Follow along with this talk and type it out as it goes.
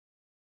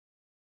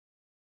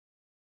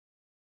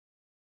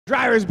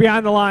Drivers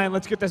behind the line.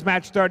 Let's get this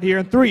match started here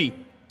in 3,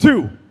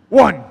 2,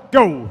 1,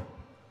 go.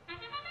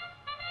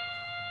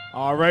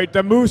 All right,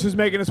 the Moose is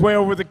making his way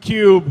over the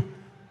cube.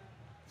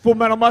 Full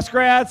Metal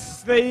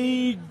Muskrats,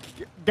 they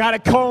got a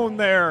cone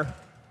there.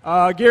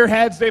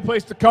 Gearheads, they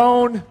placed the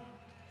cone.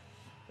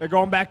 They're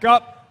going back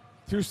up.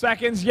 2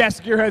 seconds.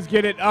 Yes, Gearheads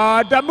get it.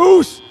 The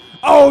Moose.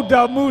 Oh,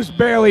 the Moose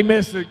barely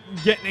missed it,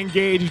 getting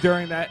engaged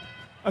during that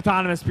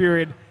autonomous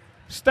period.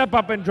 Step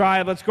up and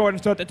drive. Let's go ahead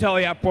and start the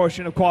tele-op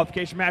portion of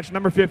qualification match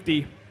number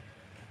 50.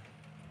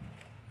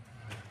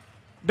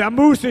 The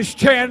Moose is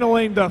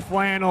channeling the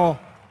flannel.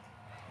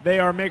 They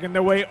are making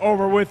their way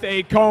over with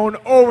a cone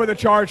over the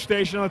charge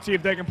station. Let's see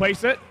if they can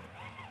place it.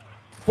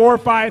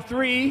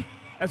 4-5-3.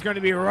 That's going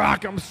to be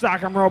Rock'em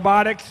Sock'em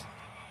Robotics.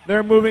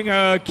 They're moving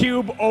a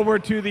cube over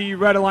to the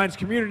Red Alliance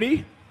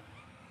community.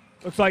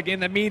 Looks like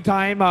in the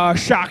meantime,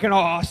 Shock and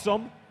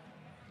Awesome.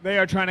 They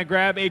are trying to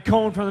grab a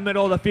cone from the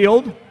middle of the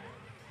field.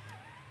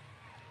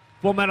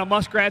 Full Metal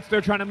Muskrats, they're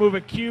trying to move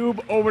a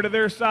cube over to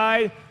their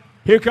side.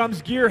 Here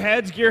comes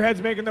Gearheads. Gearheads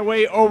making their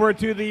way over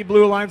to the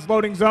Blue Alliance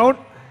loading zone.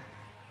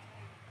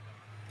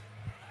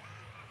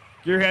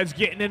 Gearheads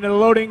getting into the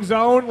loading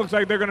zone. Looks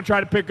like they're going to try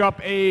to pick up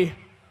a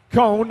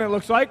cone, it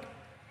looks like.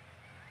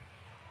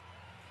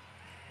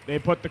 They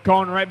put the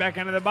cone right back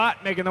into the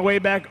bot, making the way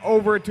back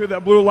over to the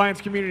Blue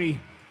Alliance community.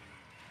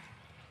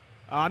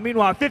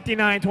 Meanwhile,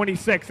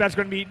 59-26, that's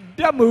going to be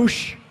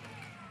Damoosh.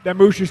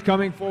 Damoosh is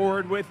coming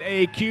forward with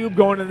a cube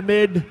going to the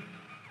mid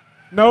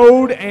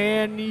node,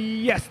 and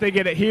yes, they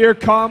get it. Here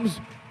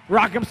comes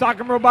Rock'em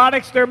Sock'em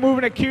Robotics. They're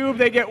moving a cube.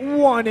 They get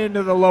one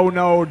into the low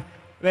node.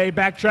 They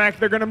backtrack.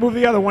 They're going to move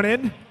the other one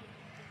in.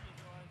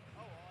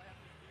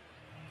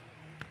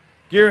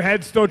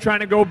 Gearhead still trying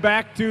to go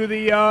back to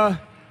the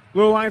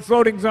Blue Alliance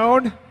loading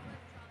zone.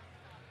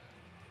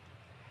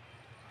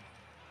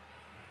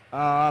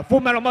 Full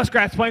Metal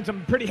Muskrats playing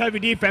some pretty heavy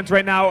defense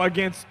right now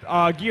against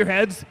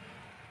Gearheads.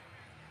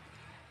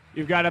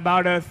 You've got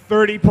about a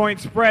 30-point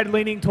spread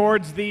leaning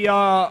towards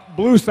the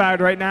blue side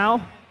right now.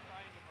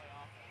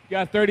 You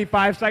got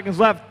 35 seconds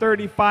left,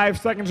 35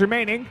 seconds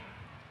remaining.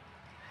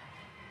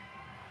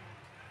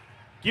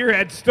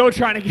 Gearhead still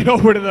trying to get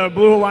over to the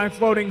Blue Alliance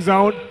loading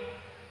zone.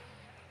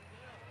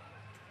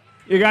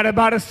 You got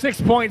about a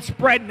 6-point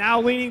spread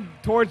now leaning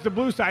towards the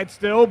blue side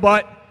still,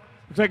 but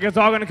looks like it's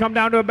all going to come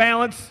down to a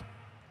balance.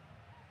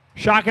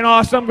 Shock and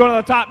Awesome going to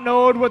the top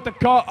node with the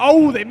call.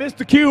 Oh, they missed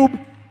the cube.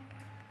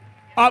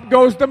 Up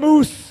goes the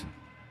Moose.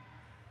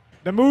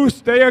 The Moose,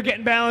 they are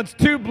getting balanced.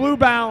 2 blue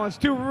balance,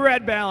 2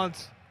 red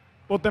balance.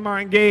 Both of them are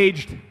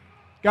engaged.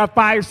 Got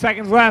 5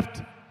 seconds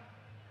left.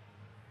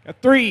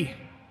 Got 3,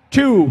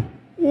 2,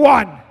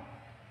 1.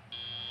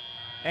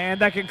 And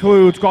that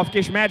concludes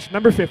qualification match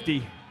number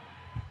 50.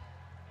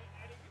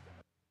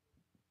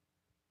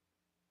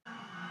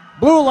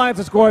 Blue Alliance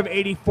a score of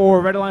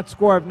 84, Red Alliance a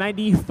score of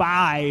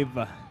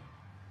 95.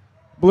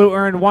 Blue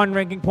earned 1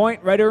 ranking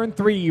point, Red earned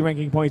 3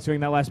 ranking points during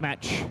that last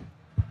match.